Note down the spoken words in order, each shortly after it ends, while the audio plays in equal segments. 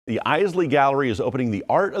The Isley Gallery is opening the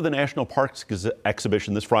Art of the National Parks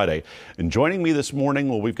exhibition this Friday. And joining me this morning,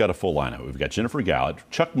 well, we've got a full lineup. We've got Jennifer Gallant,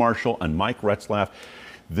 Chuck Marshall, and Mike Retzlaff.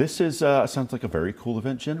 This is sounds like a very cool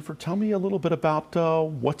event. Jennifer, tell me a little bit about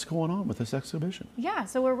what's going on with this exhibition. Yeah,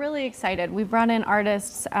 so we're really excited. We've brought in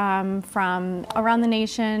artists from around the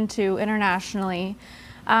nation to internationally.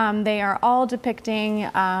 They are all depicting,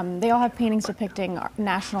 they all have paintings depicting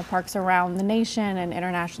national parks around the nation and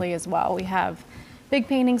internationally as well. We have big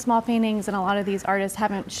paintings, small paintings, and a lot of these artists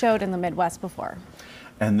haven't showed in the Midwest before.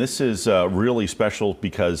 And this is really special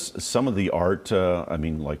because some of the art, I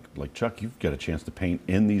mean, like Chuck, you've got a chance to paint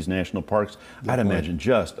in these national parks. Definitely. I'd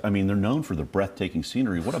imagine I mean, they're known for the breathtaking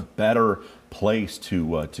scenery. What a better place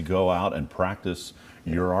to go out and practice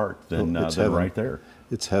your art than right there.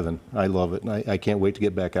 It's heaven. I love it, and I can't wait to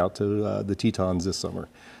get back out to the Tetons this summer.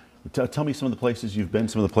 Tell me some of the places you've been,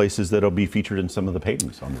 some of the places that will be featured in some of the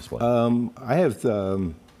paintings on display. I have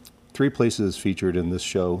 3 places featured in this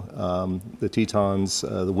show. The Tetons,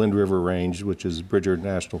 the Wind River Range, which is Bridger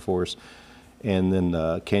National Forest, and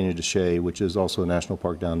then Canyon de Chelly, which is also a national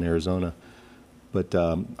park down in Arizona. But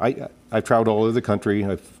I've traveled all over the country.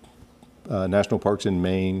 I've national parks in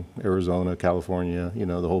Maine, Arizona, California, you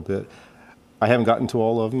know, the whole bit. I haven't gotten to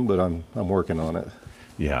all of them, but I'm working on it.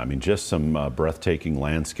 Yeah, I mean, just some breathtaking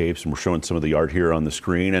landscapes, and we're showing some of the art here on the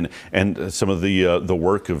screen, and some of the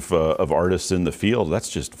work of artists in the field. That's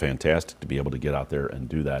just fantastic to be able to get out there and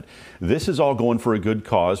do that. This is all going for a good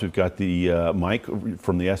cause. We've got the Mike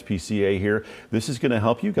from the SPCA here. This is going to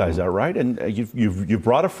help you guys out, right? And you've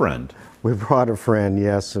brought a friend. We brought a friend,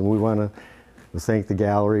 yes, and we want to thank the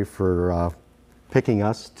gallery for picking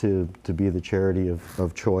us to be the charity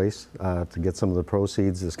of choice to get some of the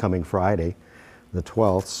proceeds this coming Friday, the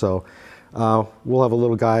 12th. So we'll have a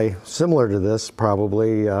little guy similar to this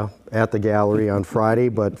probably at the gallery on Friday.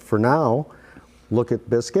 But for now, look at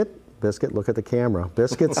Biscuit. Biscuit, look at the camera.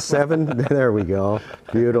 Biscuit's 7, there we go.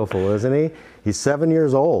 Beautiful, isn't he? He's 7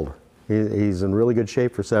 years old. He's in really good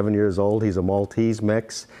shape for 7 years old. He's a Maltese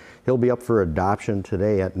mix. He'll be up for adoption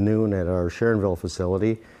today at noon at our Sharonville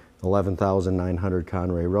facility, 11,900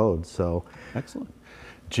 Conway Road. So excellent.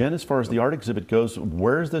 Jen, as far as the art exhibit goes,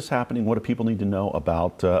 where is this happening? What do people need to know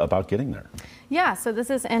about getting there? Yeah, so this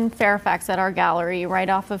is in Fairfax at our gallery, right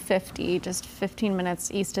off of 50, just 15 minutes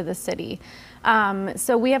east of the city.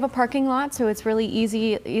 So we have a parking lot, so it's really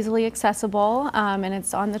easily accessible, and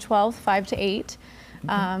it's on the 12th, 5 to 8.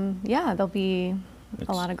 Yeah, there'll be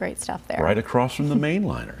a lot of great stuff there. Right across from the main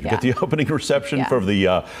liner. You got the opening reception for the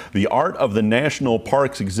Art of the National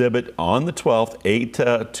Parks exhibit on the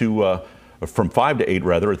 12th, from 5 to 8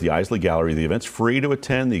 rather, at the Isley Gallery. The event's free to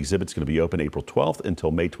attend. The exhibit's going to be open April 12th until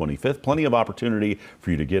May 25th. Plenty of opportunity for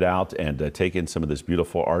you to get out and take in some of this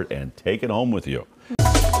beautiful art and take it home with you.